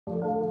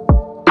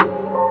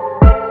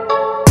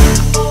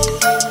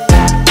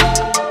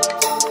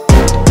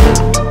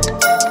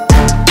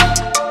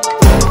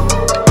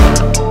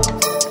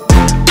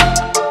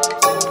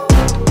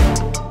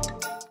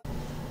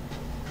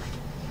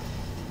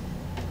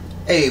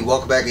Hey,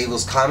 welcome back to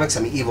Evil's Comics.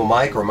 I'm Evil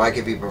Mike, or Mike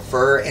if you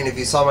prefer, and if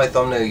you saw my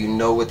thumbnail, you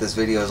know what this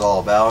video is all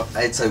about.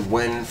 It's a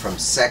win from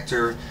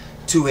Sector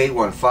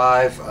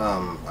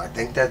 2815. I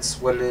think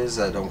that's what it is.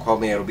 Don't quote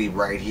me, it'll be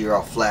right here.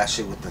 I'll flash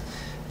it with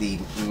the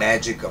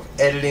magic of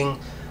editing.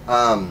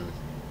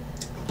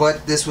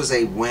 But this was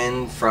a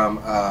win from,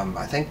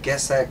 I think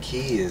Guess That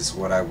Key is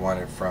what I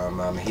wanted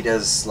from. He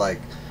does, like,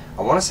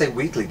 I want to say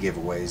weekly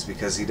giveaways,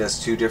 because he does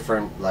two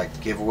different, like,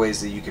 giveaways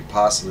that you could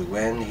possibly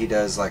win. He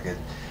does, like, a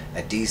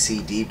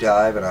DC deep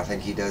dive, and I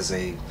think he does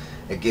a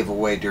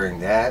giveaway during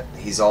that.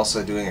 He's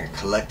also doing a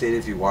collected.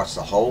 If you watch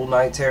the whole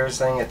Night Terrors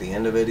thing, at the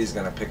end of it he's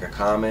going to pick a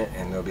comment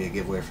and there'll be a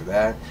giveaway for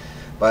that.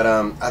 But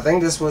I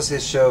think this was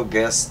his show,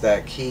 Guess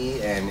That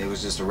Key, and it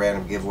was just a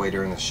random giveaway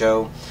during the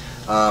show.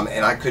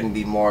 And I couldn't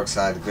be more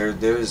excited.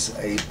 There's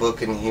a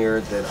book in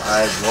here that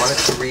I wanted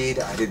to read.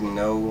 I didn't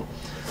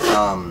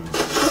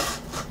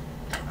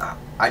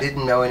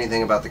know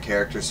anything about the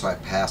characters, so I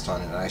passed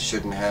on it, and I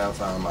shouldn't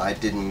have. I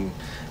didn't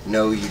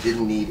know you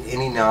didn't need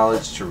any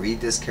knowledge to read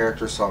this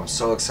character, so I'm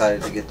so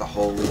excited to get the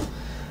whole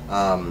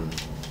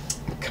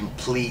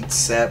complete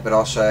set. But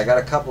I'll show you. I got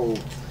a couple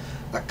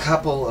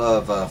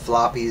of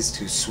floppies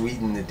to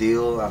sweeten the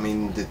deal. I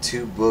mean, the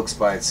two books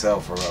by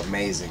itself are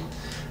amazing.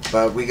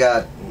 But we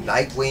got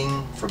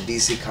Nightwing from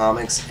DC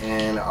Comics,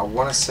 and I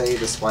want to say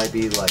this might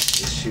be like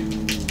issue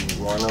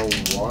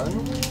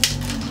 101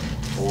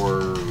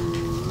 or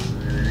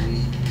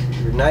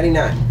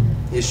 99,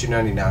 issue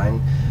 99.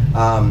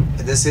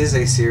 This is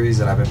a series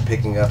that I've been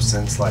picking up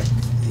since like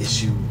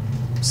issue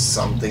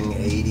something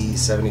 80,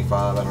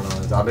 75, I don't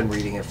know. I've been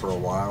reading it for a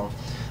while.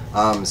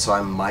 So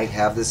I might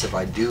have this. If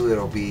I do,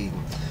 it'll be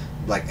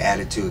like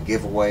added to a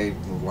giveaway,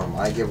 one of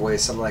my giveaways,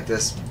 something like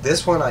this.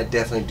 This one I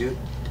definitely do.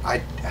 I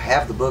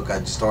have the book, I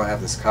just don't have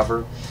this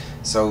cover.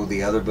 So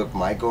the other book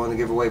might go in the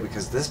giveaway,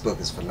 because this book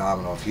is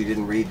phenomenal if you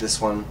didn't read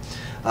this one.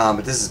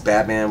 But this is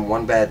Batman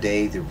One Bad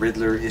Day, the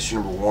Riddler, issue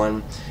number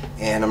 1.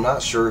 And I'm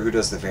not sure who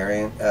does the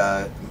variant.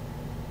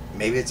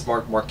 Maybe it's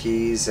Mark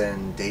Marquez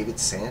and David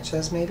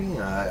Sanchez, maybe?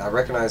 I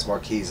recognize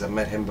Marquez. I've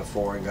met him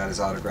before and got his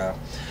autograph.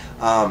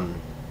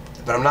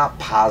 But I'm not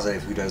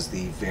positive who does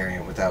the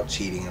variant without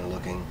cheating and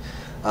looking.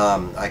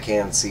 I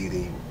can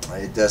see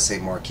it does say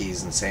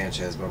Marquez and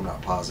Sanchez, but I'm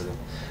not positive.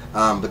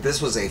 But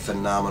this was a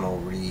phenomenal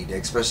read,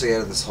 especially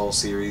out of this whole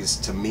series.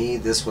 To me,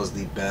 this was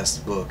the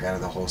best book out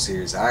of the whole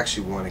series. I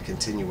actually want a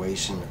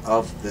continuation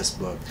of this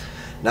book.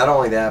 Not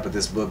only that, but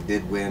this book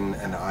did win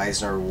an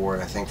Eisner Award,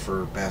 I think,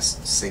 for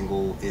best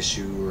single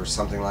issue or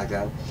something like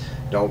that.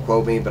 Don't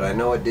quote me, but I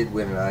know it did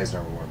win an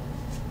Eisner Award.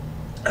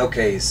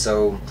 Okay,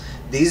 so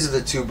these are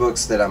the two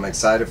books that I'm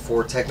excited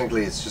for.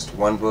 Technically, it's just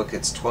one book.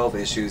 It's 12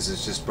 issues.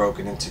 It's just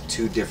broken into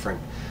two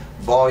different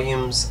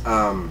volumes.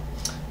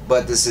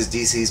 But this is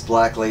DC's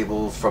Black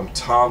Label from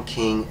Tom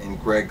King and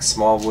Greg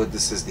Smallwood.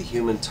 This is The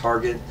Human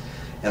Target,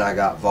 and I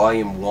got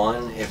volume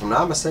 1. If I'm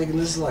not mistaken,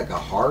 this is like a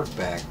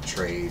hardback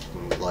trade.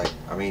 Like,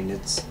 I mean,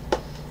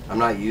 I'm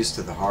not used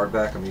to the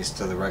hardback. I'm used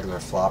to the regular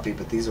floppy,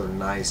 but these are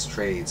nice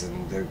trades,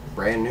 and they're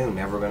brand new,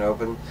 never been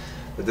opened.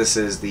 But this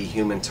is The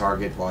Human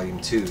Target volume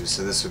 2,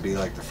 so this would be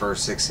like the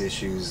first 6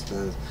 issues,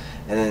 and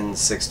then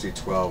 6 through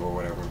 12 or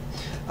whatever.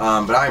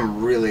 But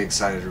I'm really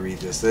excited to read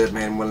this.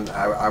 Man, when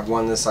I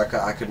won this,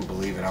 I couldn't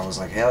believe it. I was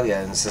like, hell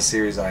yeah, and it's a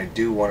series that I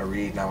do want to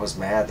read, and I was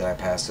mad that I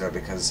passed it up,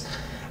 because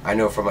I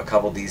know from a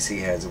couple DC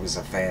heads it was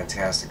a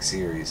fantastic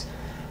series.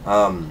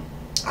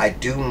 I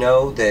do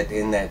know that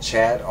in that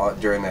chat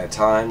during that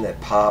time that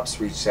Pops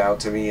reached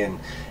out to me and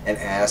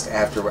asked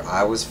after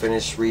I was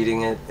finished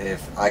reading it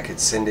if I could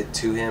send it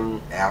to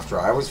him after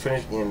I was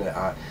finished, and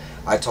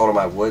I told him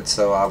I would,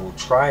 so I will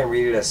try and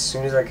read it as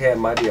soon as I can.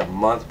 It might be a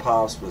month,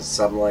 Pops, but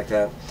something like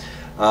that.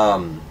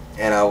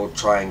 And I will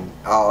try and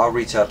I'll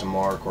reach out to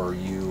Mark or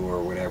you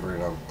or whatever,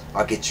 and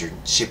I'll get your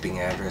shipping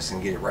address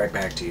and get it right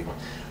back to you.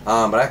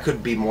 But I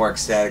could be more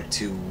ecstatic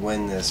to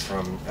win this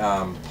from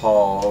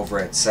Paul over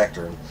at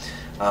Sector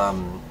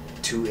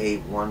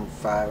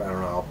 2815. I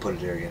don't know, I'll put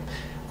it there again.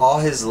 All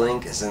his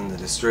link is in the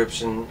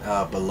description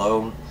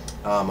below.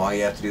 All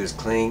you have to do is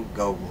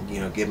go,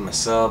 give him a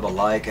sub, a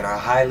like, and I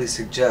highly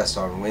suggest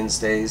on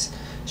Wednesdays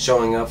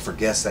showing up for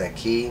Guess That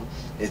Key.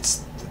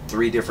 It's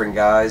 3 different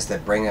guys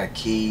that bring a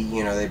key.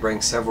 They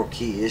bring several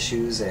key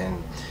issues,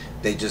 and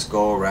they just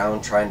go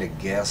around trying to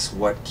guess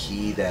what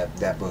key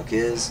that book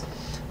is.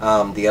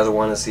 The other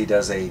one is he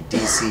does a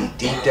DC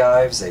deep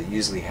dives that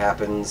usually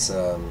happens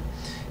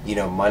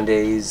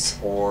Mondays,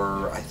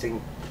 or I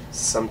think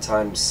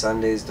sometimes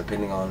Sundays,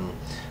 depending on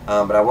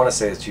but I want to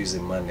say it's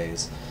usually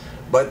Mondays.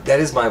 But that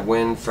is my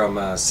win from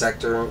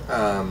Sector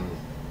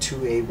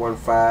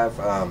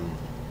 2815.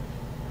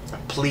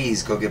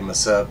 Please go give him a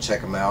sub,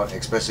 check him out,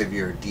 especially if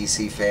you're a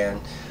DC fan.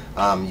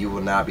 You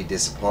will not be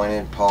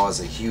disappointed. Paul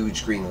is a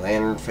huge Green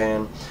Lantern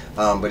fan,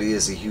 but he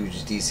is a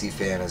huge DC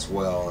fan as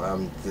well.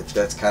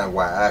 That's kind of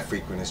why I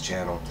frequent his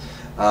channel.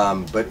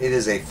 But it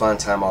is a fun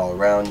time all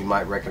around. You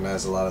might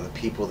recognize a lot of the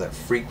people that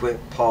frequent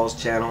Paul's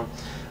channel.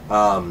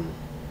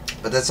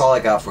 But that's all I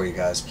got for you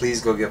guys. Please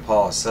go give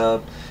Paul a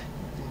sub.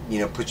 you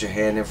know, put your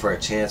hand in for a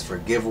chance for a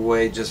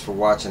giveaway just for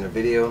watching the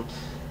video.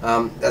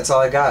 That's all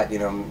I got. You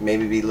know,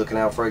 maybe be looking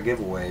out for a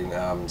giveaway,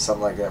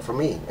 something like that for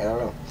me. I don't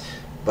know.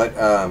 But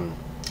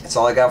that's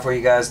all I got for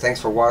you guys.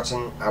 Thanks for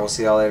watching. I will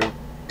see y'all later.